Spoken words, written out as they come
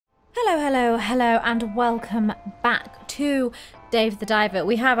Hello, hello, hello, and welcome back to Dave the Diver.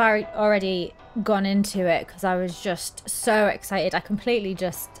 We have already gone into it because I was just so excited. I completely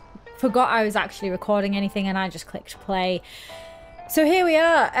just forgot I was actually recording anything and I just clicked play. So here we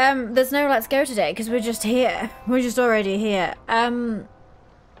are. There's no let's go today because we're just here. We're just already here. I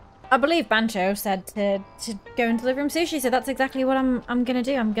believe Bancho said to go and deliver him sushi, so that's exactly what I'm gonna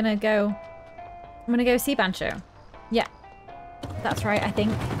do. I'm gonna go see Bancho. Yeah. That's right, I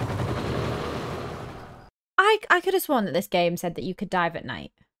think. I could have sworn that this game said that you could dive at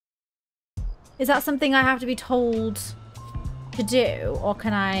night. Is that something I have to be told to do, or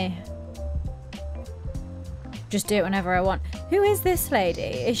can I just do it whenever I want? Who is this lady?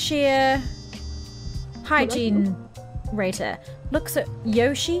 Is she a hygiene rater? Looks at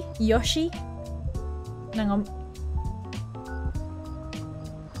Yoshi? Hang on.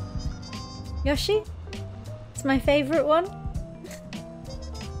 Yoshi? It's my favorite one.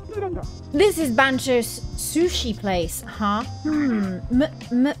 This is Bancho's sushi place, huh?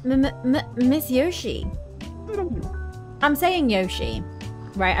 Miss Yoshi. I'm saying Yoshi,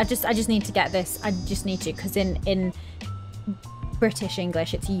 right? I just need to get this. I just need to, because in British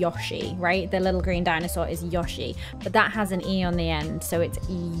English it's Yoshi, right? The little green dinosaur is Yoshi, but that has an E on the end, so it's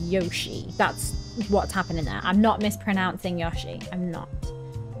Yoshi. That's what's happening there. I'm not mispronouncing Yoshi. I'm not.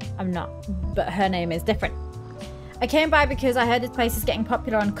 But her name is different. I came by because I heard this place is getting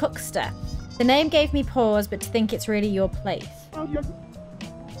popular on Cookster. The name gave me pause, but to think it's really your place.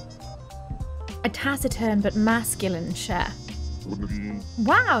 A taciturn but masculine chef.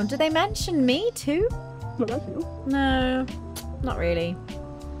 Wow, do they mention me too? No, not really.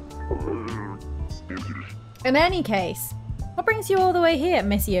 In any case, what brings you all the way here,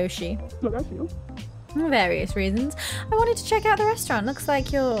 Miss Yoshi? For various reasons. I wanted to check out the restaurant. Looks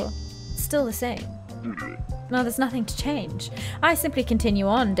like you're still the same. No, there's nothing to change. I simply continue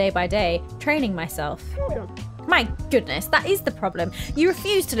on day by day, training myself. My goodness, that is the problem. You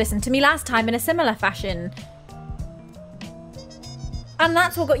refused to listen to me last time in a similar fashion. And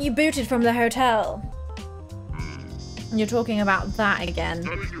that's what got you booted from the hotel. And you're talking about that again.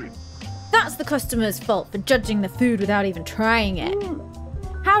 That's the customer's fault for judging the food without even trying it.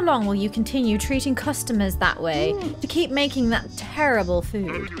 How long will you continue treating customers that way to keep making that terrible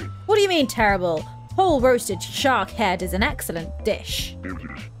food? What do you mean terrible? Whole roasted shark head is an excellent dish.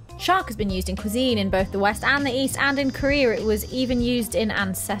 Shark has been used in cuisine in both the West and the East, and in Korea it was even used in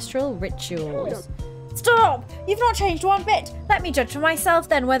ancestral rituals. Stop! You've not changed one bit! Let me judge for myself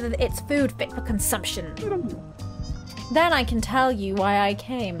then whether it's food fit for consumption. Then I can tell you why I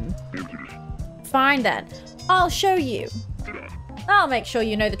came. Fine then. I'll show you. I'll make sure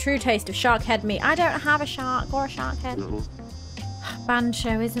you know the true taste of shark head meat. I don't have a shark or a shark head.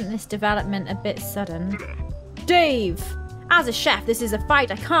 Bancho, isn't this development a bit sudden? Dave! As a chef, this is a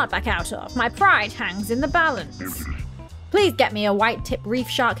fight I can't back out of. My pride hangs in the balance. Please get me a white tip reef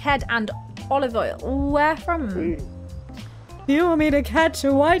shark head and olive oil. Where from? You want me to catch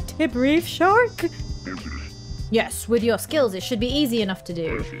a white tip reef shark? Yes, with your skills it should be easy enough to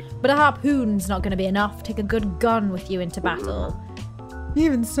do. But a harpoon's not going to be enough. Take a good gun with you into battle.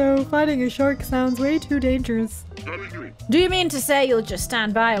 Even so, fighting a shark sounds way too dangerous. Do you mean to say you'll just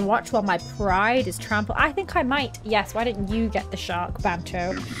stand by and watch while my pride is trampled? I think I might. Yes, why don't you get the shark,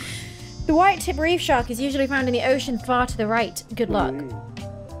 Bancho? The white tip reef shark is usually found in the ocean far to the right. Good luck.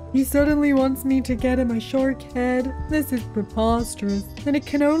 He suddenly wants me to get him a shark head. This is preposterous, and it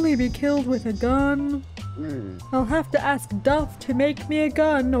can only be killed with a gun. I'll have to ask Duff to make me a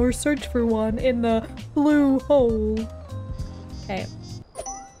gun or search for one in the blue hole. Okay.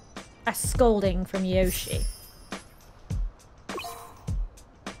 A scolding from Yoshi.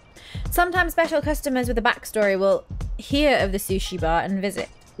 Sometimes special customers with a backstory will hear of the sushi bar and visit.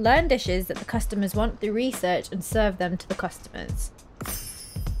 Learn dishes that the customers want through research and serve them to the customers.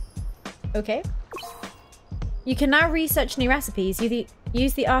 Okay. You can now research new recipes.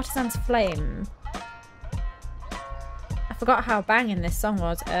 Use the artisan's flame. I forgot how banging this song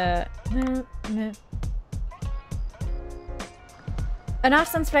was. No. An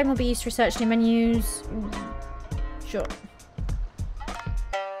artisan's flame will be used to research new menus. Sure.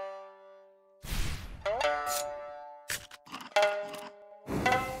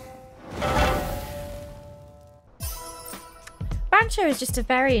 Bancho is just a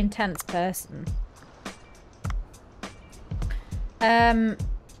very intense person.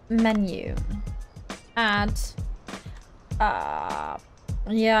 Menu. Add.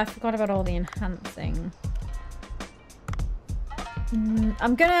 Yeah, I forgot about all the enhancing.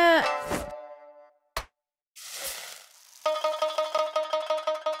 I'm gonna...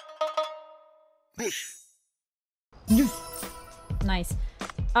 Nice.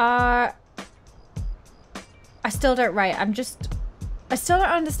 I still don't I still don't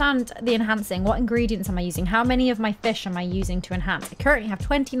understand the enhancing. What ingredients am I using? How many of my fish am I using to enhance? I currently have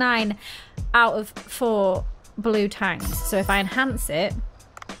 29 out of 4 blue tangs. So if I enhance it,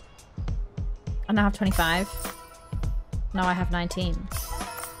 I now have 25. Now I have 19.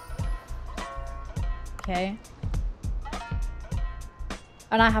 Okay.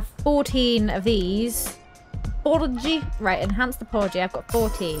 And I have 14 of these. Porgy. Right, enhance the porgy. I've got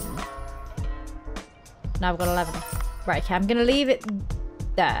 14. Now I've got 11. Right, okay, I'm gonna leave it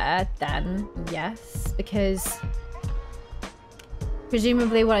there then. Yes, because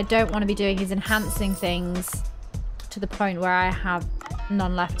presumably what I don't want to be doing is enhancing things to the point where I have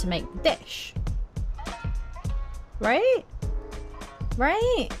none left to make the dish. Right?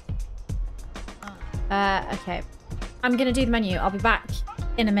 Right? Okay. I'm gonna do the menu. I'll be back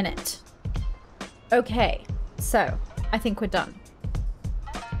in a minute. Okay, so I think we're done.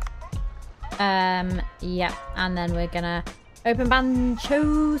 Yeah, and then we're gonna open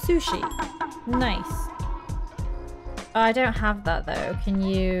Bancho Sushi. Nice. Oh, I don't have that though. Can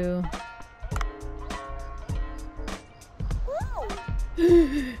you?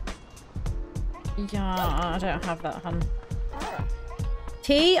 Yeah, I don't have that, hun.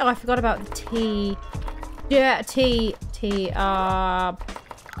 Tea? Oh, I forgot about the tea. Yeah, tea. Tea.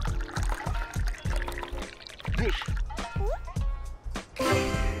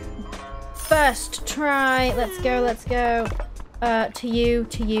 First try. Let's go, let's go. To you,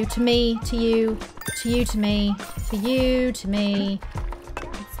 to you, to me, to you, to you, to me, to you, to me.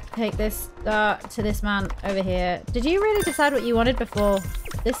 Let's take this to this man over here. Did you really decide what you wanted before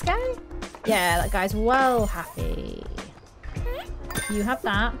this guy? Yeah, that guy's well happy. You have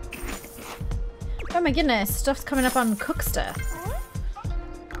that. Oh my goodness, stuff's coming up on Cookster.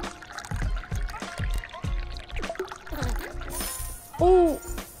 Oh.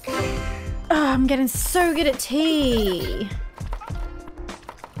 Oh, I'm getting so good at tea.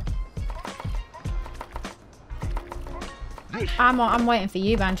 I'm waiting for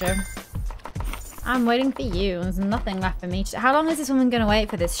you, Banjo. I'm waiting for you. There's nothing left for me to... How long is this woman going to wait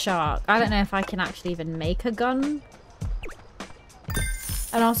for this shark? I don't know if I can actually even make a gun.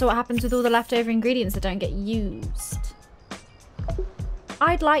 And also what happens with all the leftover ingredients that don't get used.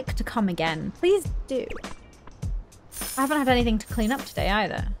 I'd like to come again. Please do. I haven't had anything to clean up today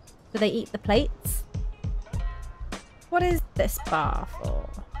either. Do they eat the plates? What is this bar for?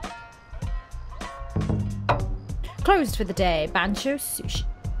 Closed for the day. Bancho Sushi.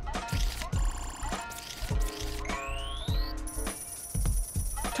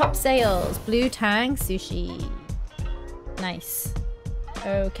 Top sales. Blue Tang Sushi. Nice.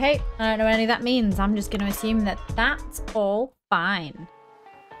 Okay. I don't know what any of that means. I'm just going to assume that that's all fine.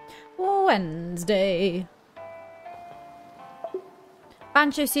 Wednesday.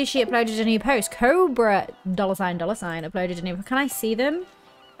 Bancho Sushi uploaded a new post. Cobra $$ uploaded a new... Can I see them?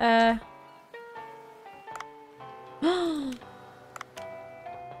 I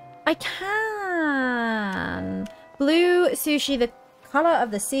can. Blue sushi, the color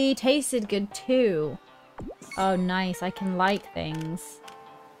of the sea, tasted good too. Oh, nice. I can like things.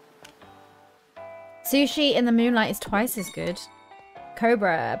 Sushi in the moonlight is twice as good.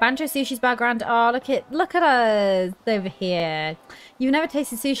 Cobra. Bancho Sushi's background. Oh, look at us over here. You've never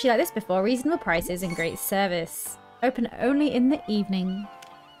tasted sushi like this before. Reasonable prices and great service. Open only in the evening.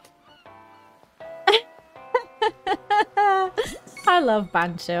 I love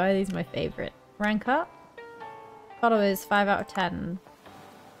Bancho. He's my favorite. Rank up. Followers 5 out of 10.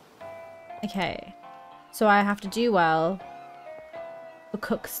 Okay. So I have to do well for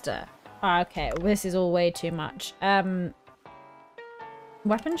Cookster. Oh, okay. This is all way too much. Weapon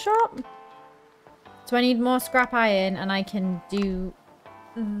shop? So I need more scrap iron and I can do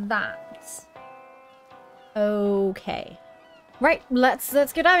that. Okay. Right, let's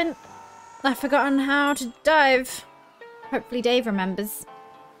go diving. I've forgotten how to dive. Hopefully Dave remembers.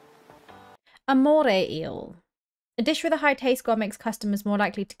 Amore eel. A dish with a high taste score makes customers more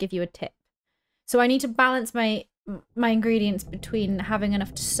likely to give you a tip. So I need to balance my ingredients between having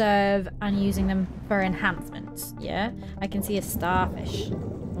enough to serve and using them for enhancements. Yeah? I can see a starfish. I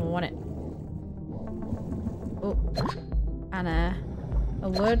want it. Oh. And a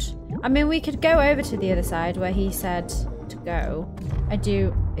wood. I mean, we could go over to the other side where he said to go. I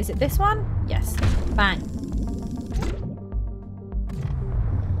do... Is it this one? Yes. Bang.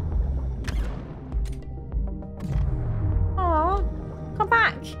 Aw. Come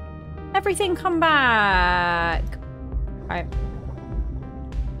back. Everything come back. Right.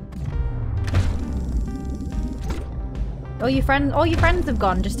 All your friends have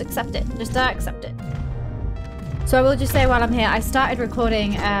gone. Just accept it. Just accept it. So I will just say while I'm here, I started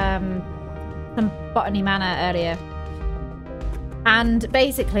recording some Botany Manor earlier. And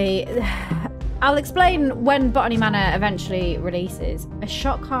basically, I'll explain when Botany Manor eventually releases. A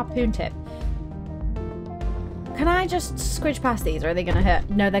shock harpoon tip. Can I just squidge past these or are they going to hurt?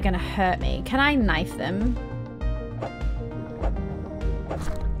 No, they're going to hurt me. Can I knife them?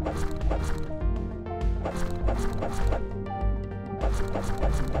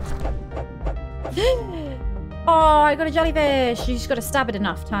 Oh, I got a jellyfish. You just got to stab it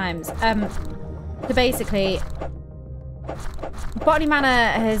enough times. So basically, Botany Manor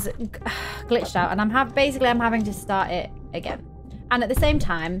has glitched out, and I'm having to start it again. And at the same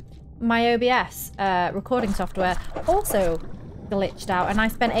time, my OBS recording software also glitched out, and I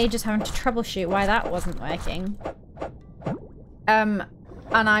spent ages having to troubleshoot why that wasn't working. And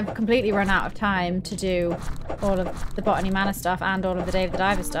I've completely run out of time to do all of the Botany Manor stuff and all of the Dave the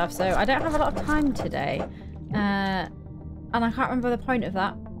Diver stuff, so I don't have a lot of time today. And I can't remember the point of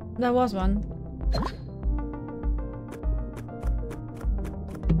that. There was one.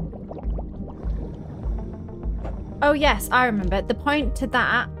 Oh yes, I remember. The point to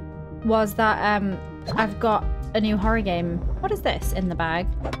that was that I've got a new horror game. What is this in the bag?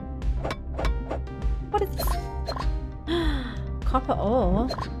 What is this? Copper ore.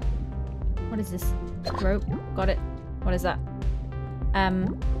 What is this? Rope. Got it. What is that?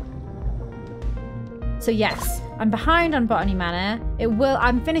 So yes, I'm behind on Botany Manor.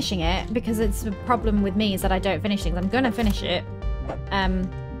 I'm finishing it because it's a problem with me is that I don't finish things. I'm gonna finish it. Can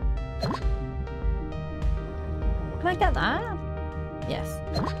I get that? Yes.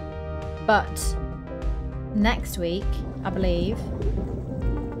 But next week, I believe,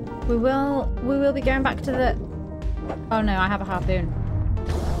 we will be going back to the... Oh no, I have a harpoon.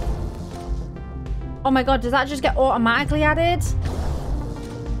 Oh my god, does that just get automatically added?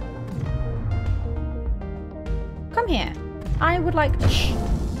 Come here. I would like to... Shh.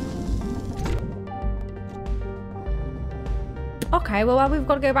 Okay, well, we've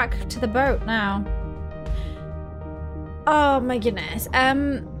got to go back to the boat now. Oh my goodness.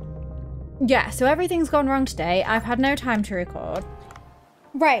 Yeah, so everything's gone wrong today. I've had no time to record.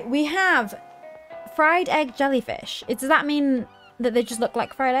 Right, we have fried egg jellyfish. Does that mean that they just look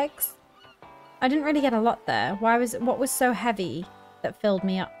like fried eggs? I didn't really get a lot there. What was so heavy that filled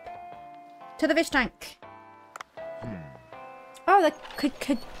me up? To the fish tank. Oh,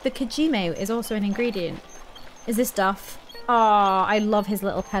 the kajime is also an ingredient. Is this stuff? Oh, I love his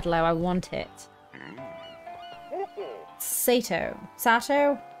little pedalo. I want it. Sato.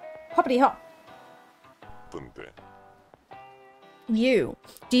 Hoppity hop. Do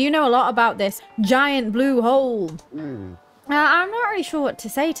you know a lot about this giant blue hole? I'm not really sure what to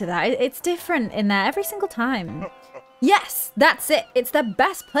say to that. It's different in there every single time. Yes, that's it. It's the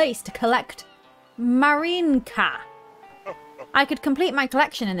best place to collect marinka. I could complete my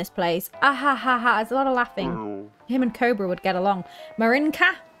collection in this place. Ah ha ha ha. There's a lot of laughing. Him and Cobra would get along.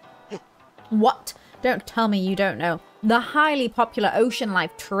 Marinka? What? Don't tell me you don't know. The highly popular ocean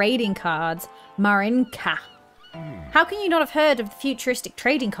life trading cards, Marinka. How can you not have heard of the futuristic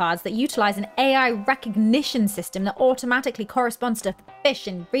trading cards that utilize an AI recognition system that automatically corresponds to fish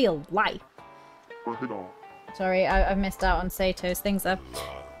in real life? Sorry, I've missed out on Sato's things there.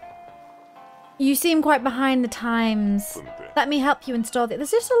 You seem quite behind the times. Let me help you install it.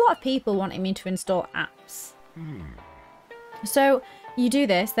 There's just a lot of people wanting me to install apps. So you do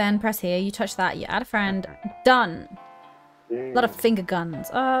this, then press here, you touch that, you add a friend, done. A lot of finger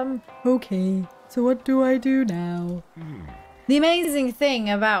guns. Okay, so what do I do now? The amazing thing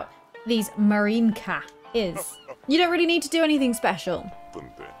about these marinka is you don't really need to do anything special.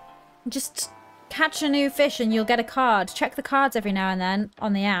 Just catch a new fish and you'll get a card. Check the cards every now and then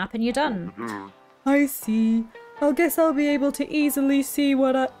on the app and you're done. I see. I guess I'll be able to easily see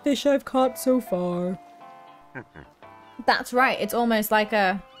what fish I've caught so far. That's right, it's almost like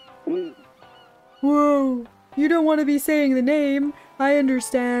a... Whoa, you don't want to be saying the name. I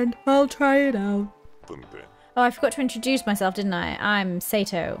understand. I'll try it out. Oh, I forgot to introduce myself, didn't I? I'm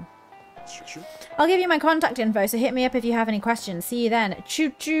Sato. I'll give you my contact info, so hit me up if you have any questions. See you then.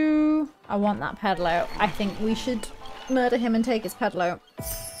 Choo choo! I want that pedalo. I think we should murder him and take his pedalo.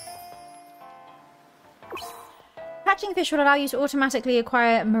 Catching fish will allow you to automatically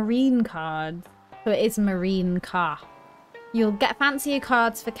acquire marine cards. So it is marine car. You'll get fancier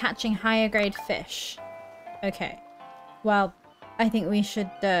cards for catching higher grade fish. Okay. Well, I think we should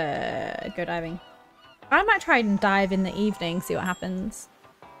go diving. I might try and dive in the evening, see what happens.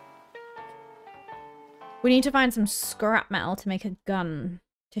 We need to find some scrap metal to make a gun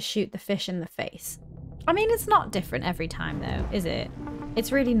to shoot the fish in the face. I mean, it's not different every time though, is it?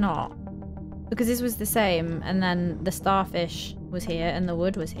 It's really not. Because this was the same, and then the starfish was here, and the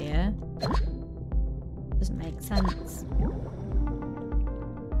wood was here. Doesn't make sense.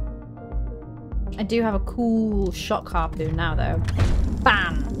 I do have a cool shock harpoon now, though.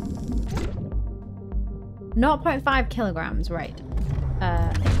 Bam! 0.5 kilograms, right.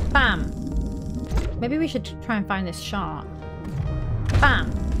 Bam! Maybe we should try and find this shark.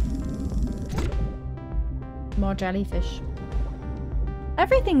 Bam! More jellyfish.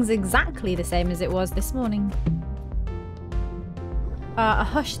 Everything's exactly the same as it was this morning. A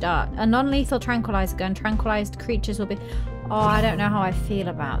hush dart. A non-lethal tranquilizer gun. Tranquilized creatures will be... Oh, I don't know how I feel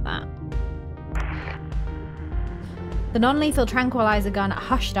about that. The non-lethal tranquilizer gun,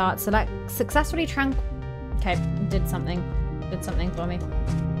 hush dart, successfully Okay, did something. Did something for me.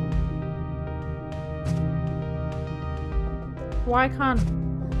 Why can't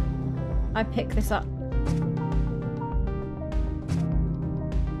I pick this up?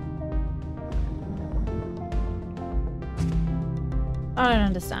 I don't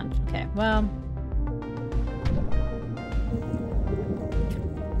understand. Okay, well.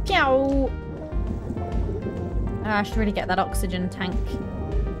 Pew! I should really get that oxygen tank.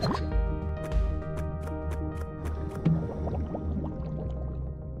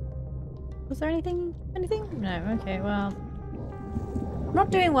 Was there anything? Anything? No, okay, well. I'm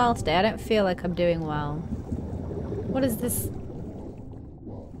not doing well today. I don't feel like I'm doing well. What is this?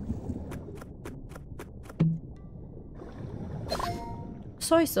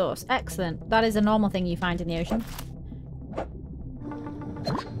 Soy sauce. Excellent. That is a normal thing you find in the ocean.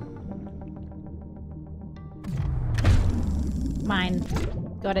 Mine.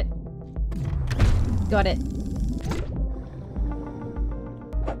 Got it. Got it.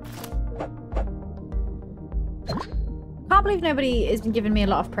 Can't believe nobody has been giving me a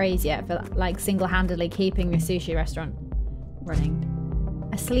lot of praise yet for like single-handedly keeping the sushi restaurant running.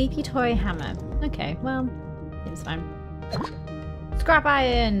 A sleepy toy hammer. Okay, well, seems fine. Scrap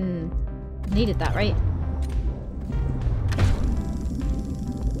iron! Needed that, right?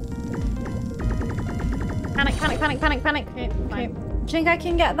 Panic, panic, panic, panic, panic. Okay, okay. Do you think I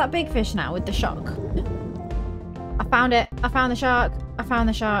can get that big fish now with the shock? I found it. I found the shark. I found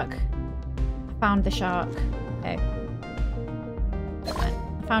the shark. I found the shark. Okay.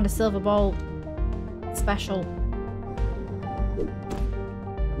 I found a silver bowl. Special.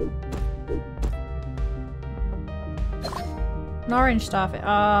 An orange starfish.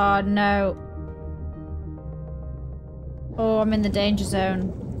 Oh, no. Oh, I'm in the danger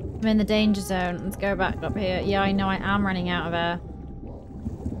zone. I'm in the danger zone. Let's go back up here. Yeah, I know I am running out of air.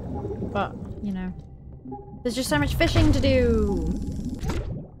 But, you know. There's just so much fishing to do.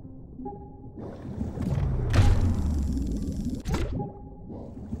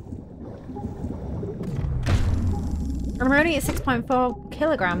 I'm only at 6.4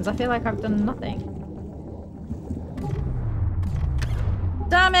 kilograms. I feel like I've done nothing.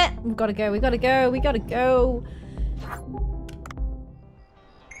 Damn it! We've got to go, we gotta go, we gotta go!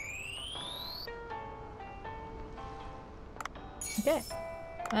 Okay.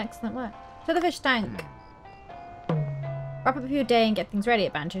 Excellent work. To the fish tank! Wrap up your day and get things ready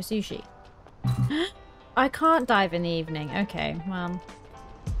at Bancho Sushi. I can't dive in the evening. Okay, well...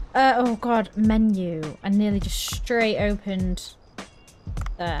 oh god, menu. I nearly just straight opened...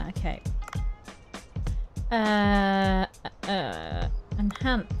 okay.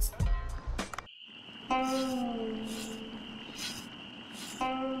 Enhance.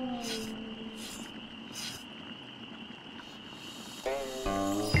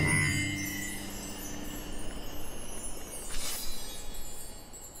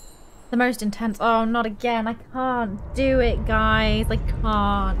 The most intense. Oh, not again. I can't do it, guys. I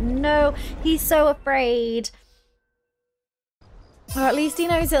can't. No, he's so afraid. Or at least he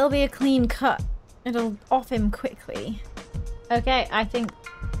knows it'll be a clean cut. It'll off him quickly. Okay, I think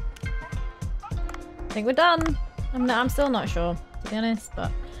we're done. I'm still not sure, to be honest,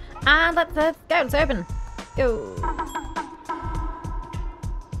 but... And let's go. Let's open. Go.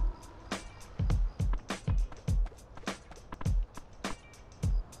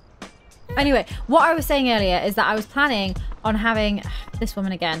 Anyway, what I was saying earlier is that I was planning on having this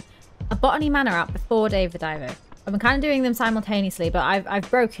woman again, a Botany Manor up before Dave the Diver. I've been kind of doing them simultaneously, but I've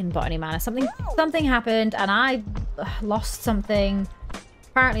broken Botany Manor. Something happened, and I lost something.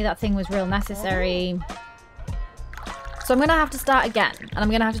 Apparently, that thing was real necessary. So I'm gonna have to start again, and I'm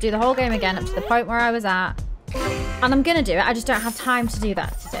gonna have to do the whole game again up to the point where I was at. And I'm gonna do it. I just don't have time to do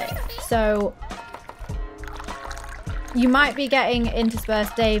that today. So you might be getting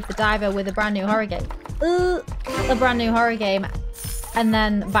interspersed Dave the Diver with a brand new horror game. A brand new horror game, and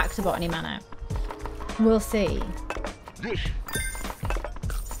then back to Botany Manor. We'll see.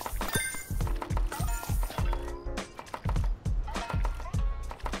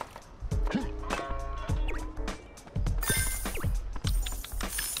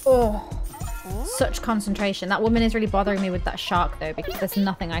 Oh, such concentration. That woman is really bothering me with that shark though, because there's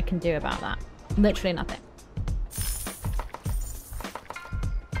nothing I can do about that. Literally nothing.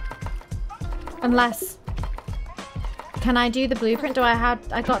 Unless, can I do the blueprint?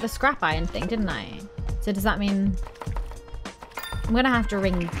 I got the scrap iron thing, didn't I? So does that mean I'm gonna have to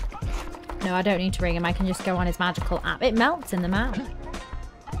ring? No, I don't need to ring him. I can just go on his magical app. It melts in the mouth.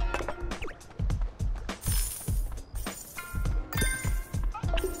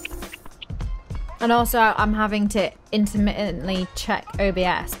 And also I'm having to intermittently check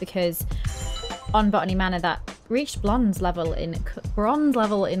OBS because on Botany Manor that reached bronze level in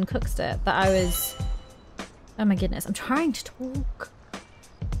Cookster that I was... Oh my goodness, I'm trying to talk.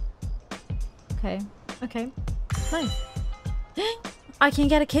 Okay, okay, nice. I can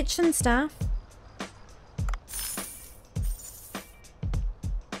get a kitchen staff.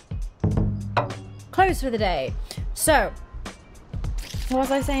 Closed for the day. So, what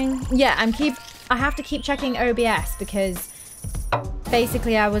was I saying? Yeah, I have to keep checking OBS because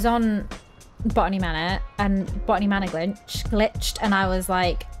basically I was on Botany Manor and Botany Manor glitched and I was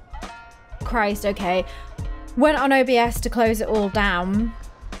like, Christ, okay. Went on OBS to close it all down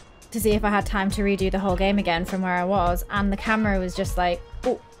to see if I had time to redo the whole game again from where I was, and the camera was just like,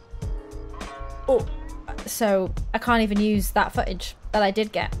 oh. So I can't even use that footage that I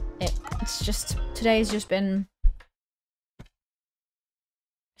did get. It's just, today's just been,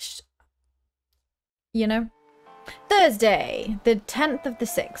 you know? Thursday, the 10th of the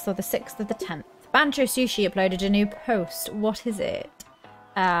 6th, or the 6th of the 10th. Bancho Sushi uploaded a new post. What is it?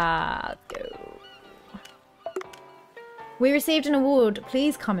 Go. We received an award.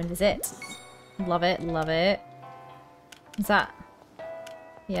 Please come and visit. Love it, love it. Is that?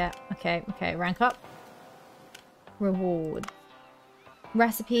 Yeah, okay, okay. Rank up. Reward.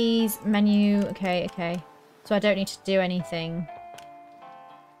 Recipes, menu. Okay, okay. So I don't need to do anything.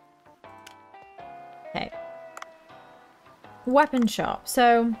 Okay. Weapon shop.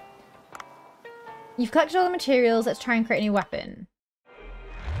 So you've collected all the materials. Let's try and create a new weapon.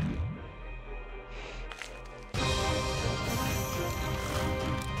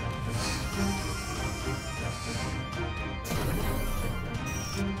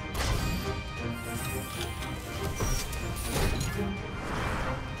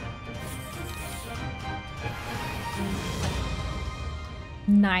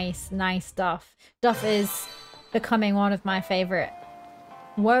 Nice, nice stuff. Duff is becoming one of my favorite.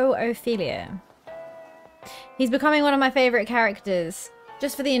 Whoa, Ophelia. He's becoming one of my favorite characters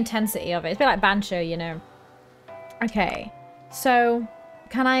just for the intensity of it. It's a bit like Bancho, you know. Okay, so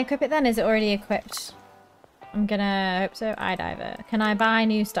can I equip it then? Is it already equipped? I'm gonna hope so. Eye diver. Can I buy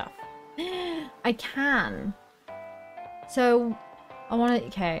new stuff? I can. So I want to.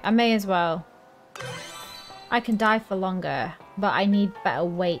 Okay, I may as well. I can dive for longer, but I need better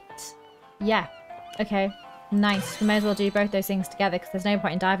weight. Yeah. Okay. Nice. We may as well do both those things together because there's no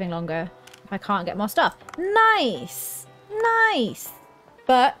point in diving longer if I can't get more stuff. Nice. Nice.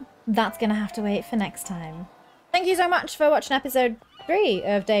 But that's going to have to wait for next time. Thank you so much for watching episode 3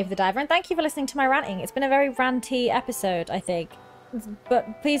 of Dave the Diver, and thank you for listening to my ranting. It's been a very ranty episode, I think.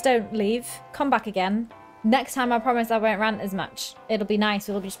 But please don't leave. Come back again. Next time I promise I won't rant as much. It'll be nice,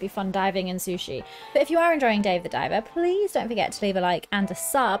 it'll just be fun diving and sushi. But if you are enjoying Dave the Diver, please don't forget to leave a like and a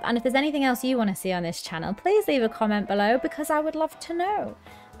sub. And if there's anything else you want to see on this channel, please leave a comment below because I would love to know.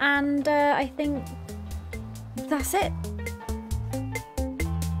 And I think that's it.